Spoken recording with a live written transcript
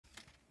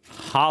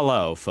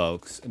Mahalo,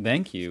 folks.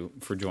 Thank you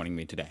for joining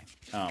me today.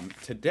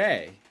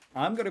 Today,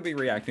 I'm going to be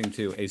reacting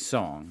to a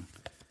song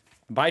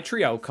by a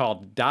trio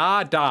called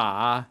Da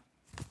Da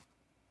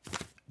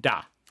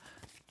Da.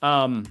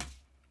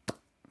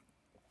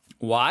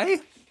 Why?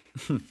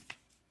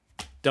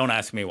 Don't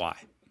ask me why.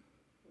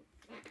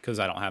 Because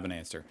I don't have an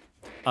answer.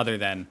 Other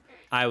than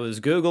I was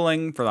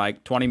Googling for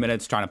like 20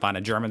 minutes trying to find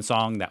a German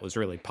song that was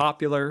really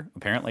popular.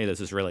 Apparently, this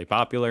is really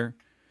popular.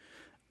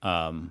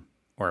 Or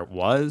it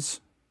was.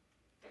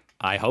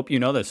 I hope you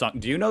know this song.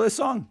 Do you know this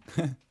song?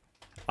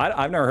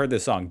 I've never heard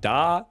this song.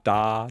 Da,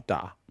 da,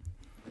 da.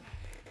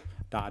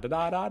 Da, da,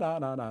 da, da, da,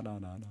 da, da, da,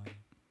 da.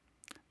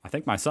 I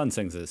think my son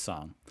sings this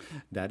song.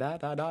 Da, da,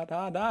 da, da,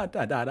 da, da,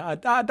 da, da, da,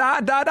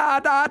 da, da, da,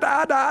 da,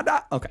 da, da,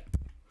 da. Okay.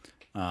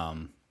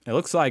 It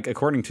looks like,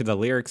 according to the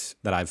lyrics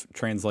that I've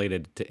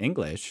translated to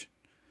English,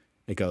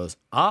 it goes,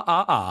 ah,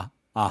 ah, ah,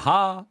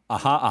 aha,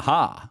 aha,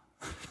 aha.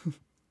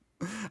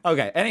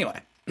 Okay, anyway.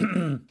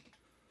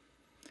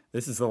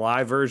 This is the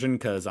live version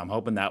because I'm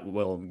hoping that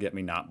will get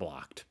me not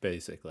blocked,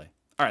 basically.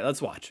 All right, let's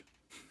watch.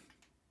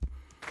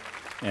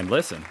 And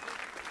listen.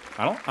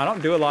 I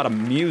don't do a lot of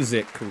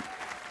music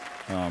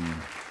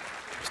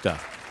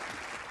stuff.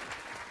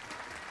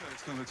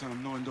 Jetzt kommen wir zu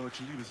einem neuen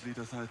deutschen Liebeslied,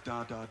 das heißt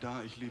Da, Da,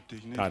 Da, ich lieb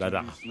dich nicht, Da, da, da.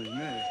 du liebst mich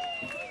nicht.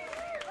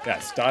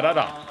 Yes, da, da,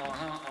 da.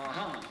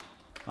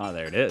 Oh,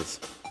 there it is.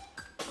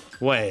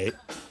 Wait.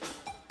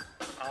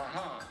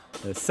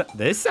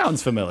 This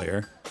sounds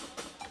familiar.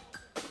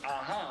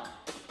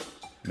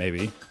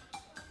 Maybe.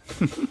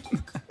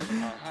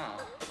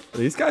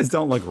 These guys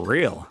don't look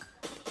real.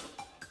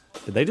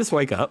 Did they just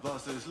wake up?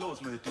 Was ist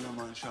los mit dir,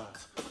 mein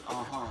Schatz?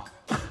 Aha.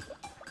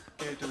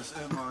 Geht es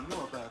immer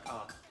nur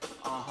bergab?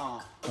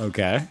 Aha.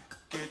 Okay.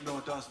 Geht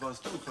nur das,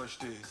 was du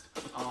verstehst?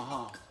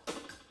 Aha.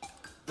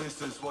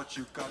 This is what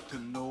you got to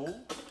know.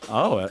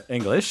 Oh,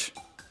 English.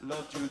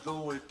 Loved you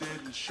though it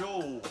didn't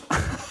show.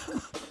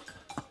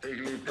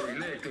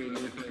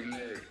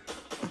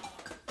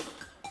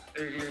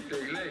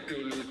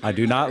 I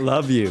do not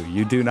love you.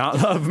 You do not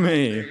love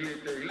me.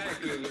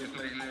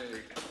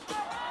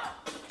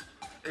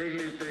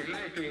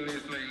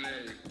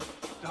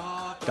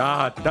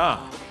 Da,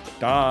 da,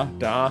 da,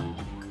 da.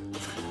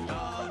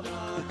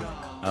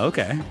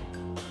 Okay.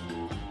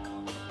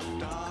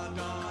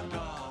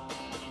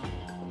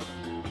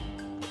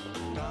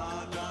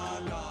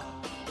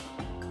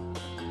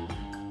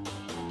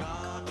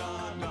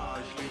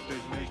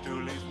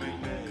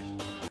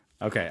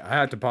 Okay, I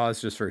have to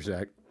pause just for a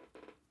sec.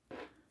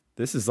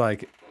 This is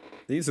like,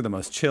 these are the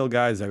most chill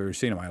guys I've ever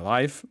seen in my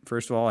life.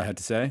 First of all, I had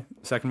to say.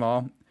 Second of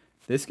all,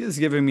 this is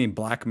giving me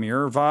Black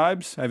Mirror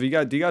vibes. Do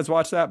you guys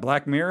watch that,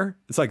 Black Mirror?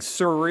 It's like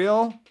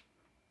surreal.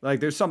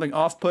 Like there's something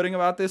off-putting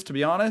about this, to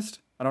be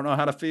honest. I don't know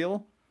how to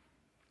feel.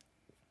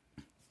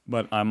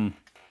 But I'm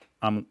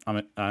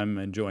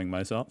enjoying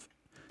myself.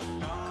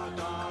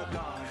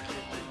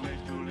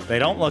 They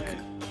don't look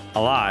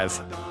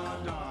alive.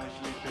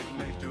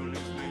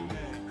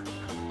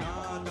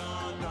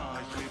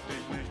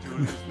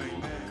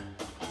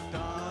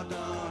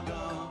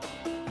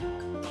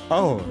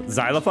 Oh,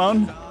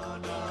 xylophone?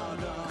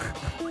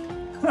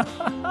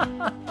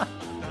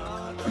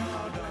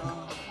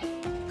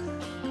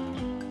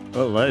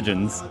 Oh,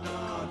 legends.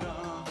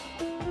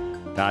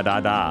 Da,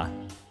 da, da.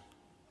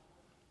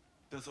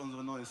 Das ist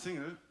unsere neue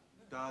Single.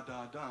 Da,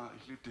 da, da,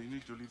 ich lieb dich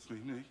nicht, du liebst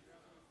mich nicht.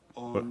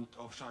 Und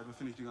auf Scheibe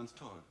finde ich die ganz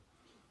toll.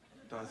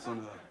 Da ist so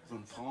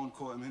ein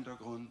Frauenchor im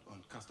Hintergrund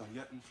und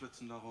Kastagnetten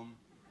flitzen darum.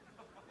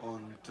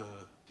 Und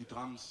die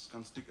Drums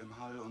ganz dick im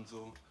Hall und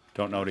so.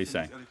 Don't know what he's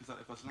saying.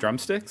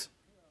 Drumsticks?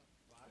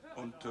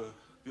 Und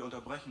wir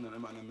unterbrechen dann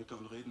immer in der Mitte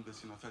und reden ein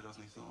bisschen, dann fällt das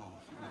nicht so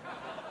auf.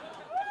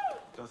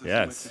 Das ist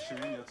yes. Somit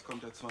geschehen, jetzt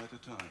kommt der zweite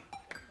Teil.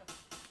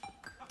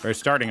 We're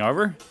starting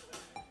over?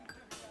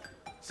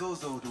 So,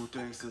 du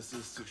denkst, es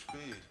ist zu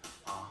spät.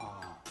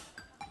 Aha.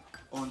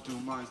 Und du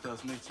meinst,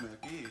 dass nichts mehr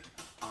geht.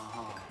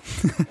 Aha.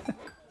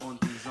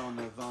 Und die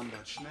Sonne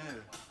wandert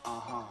schnell.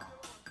 Aha.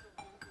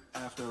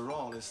 After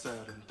all is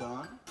said and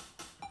done.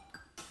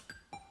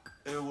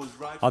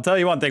 I'll tell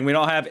you one thing: we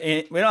don't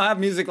have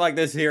music like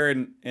this here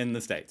in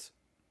the States.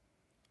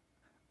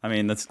 I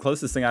mean, the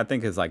closest thing I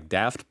think is like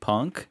Daft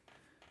Punk,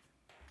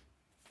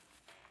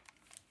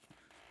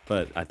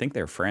 but I think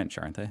they're French,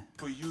 aren't they?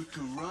 For you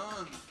to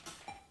run.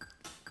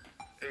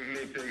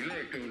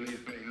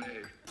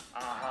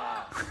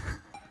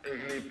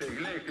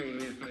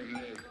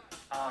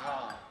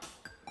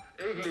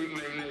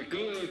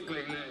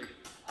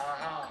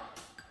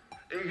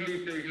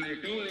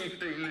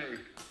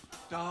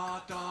 Da,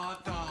 da,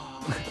 da.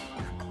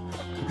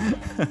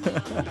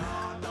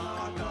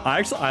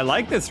 I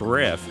like this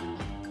riff.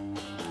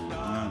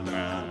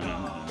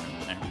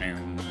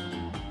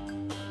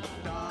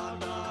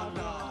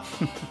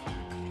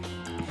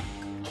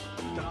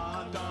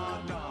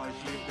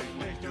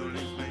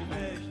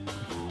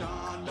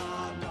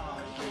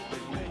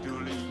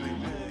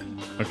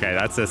 Okay,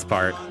 that's this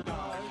part.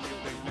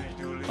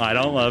 I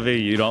don't love you,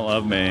 you don't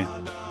love me.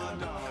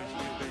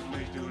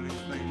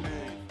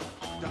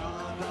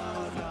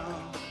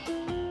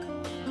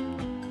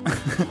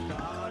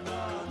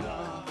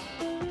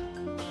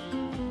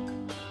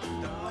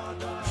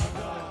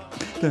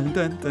 Dun,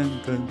 dun,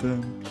 dun, dun,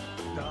 dun.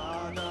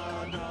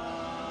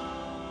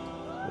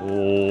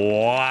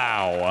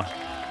 Wow.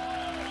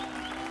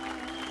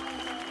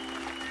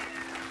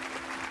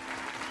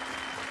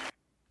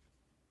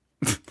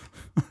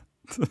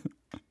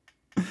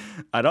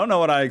 I don't know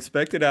what I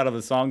expected out of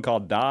a song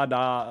called Da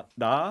Da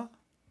Da,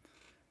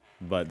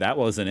 but that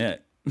wasn't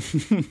it.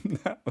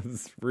 That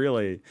was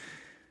really,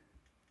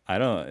 I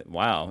don't,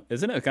 wow.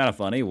 Isn't it kind of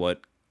funny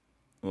what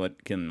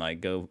can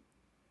like go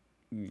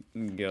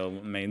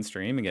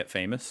mainstream and get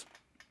famous?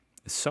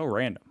 It's so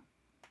random.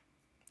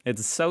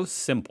 It's so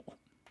simple.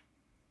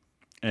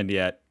 And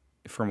yet,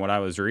 from what I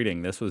was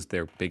reading, this was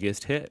their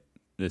biggest hit.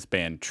 This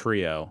band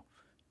Trio,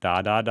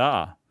 Da Da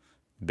Da.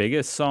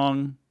 Biggest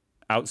song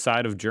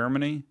outside of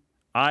Germany.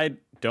 I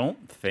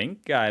don't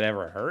think I'd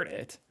ever heard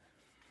it.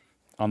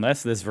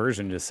 Unless this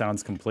version just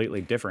sounds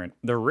completely different.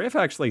 The riff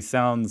actually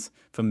sounds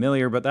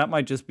familiar, but that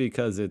might just be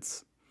because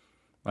it's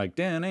like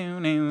down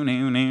down down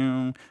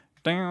down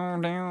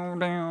down down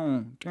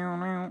down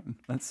down.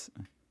 That's,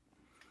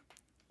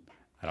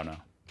 I don't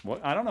know.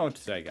 I don't know what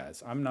to say,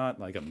 guys. I'm not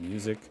like a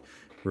music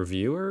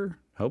reviewer.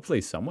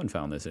 Hopefully someone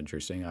found this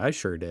interesting. I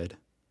sure did.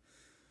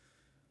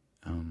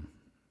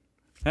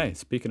 Hey,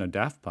 speaking of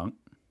Daft Punk,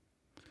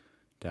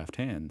 Daft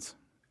Hands.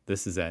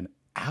 This is an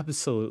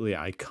absolutely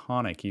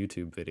iconic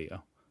YouTube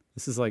video.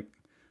 This is like,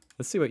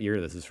 let's see what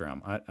year this is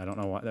from. I don't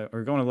know why.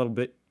 We're going a little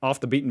bit off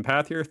the beaten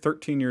path here.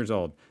 13 years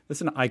old. This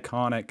is an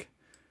iconic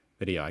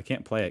video. I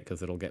can't play it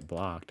because it'll get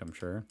blocked, I'm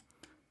sure.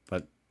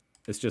 But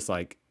it's just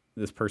like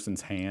this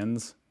person's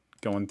hands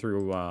going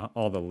through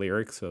all the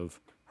lyrics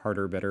of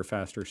harder, better,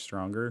 faster,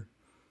 stronger.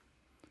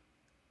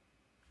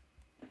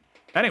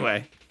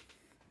 Anyway,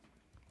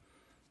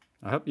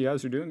 I hope you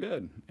guys are doing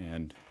good.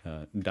 And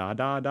da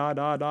da da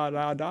da da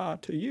da da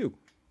to you.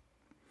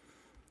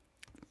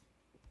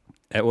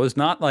 It was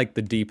not like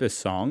the deepest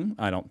song,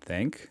 I don't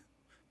think,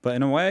 but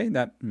in a way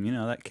that, you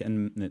know, that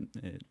can,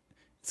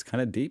 it's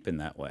kind of deep in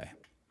that way.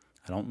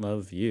 I don't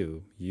love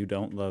you. You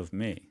don't love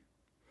me.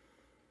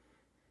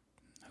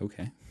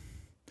 Okay.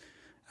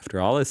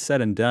 After all is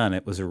said and done,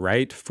 it was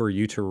right for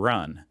you to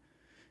run.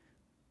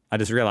 I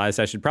just realized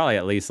I should probably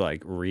at least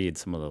like read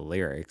some of the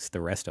lyrics, the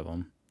rest of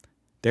them.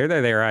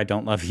 There, I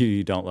don't love you,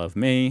 you don't love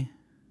me.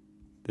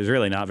 There's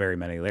really not very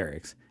many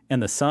lyrics.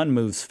 And the sun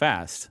moves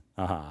fast.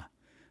 Aha.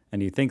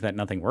 And you think that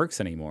nothing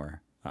works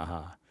anymore.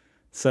 Aha.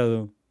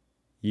 So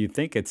you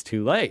think it's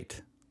too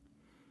late.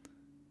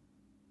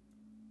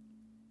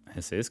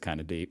 This is kind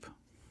of deep.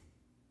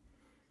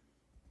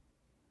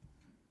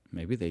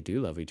 Maybe they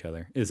do love each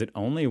other. Is it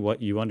only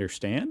what you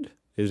understand?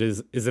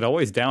 Is it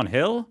always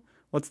downhill?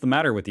 What's the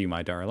matter with you,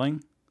 my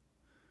darling?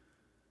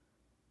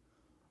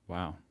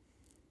 Wow.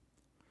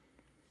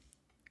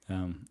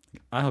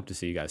 I hope to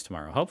see you guys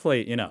tomorrow.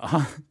 Hopefully, you know,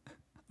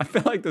 I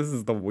feel like this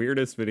is the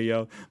weirdest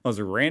video, most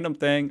random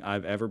thing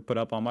I've ever put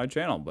up on my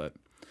channel, but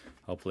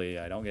hopefully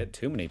I don't get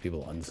too many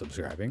people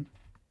unsubscribing.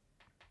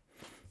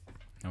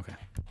 Okay.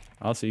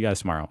 I'll see you guys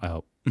tomorrow, I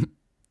hope.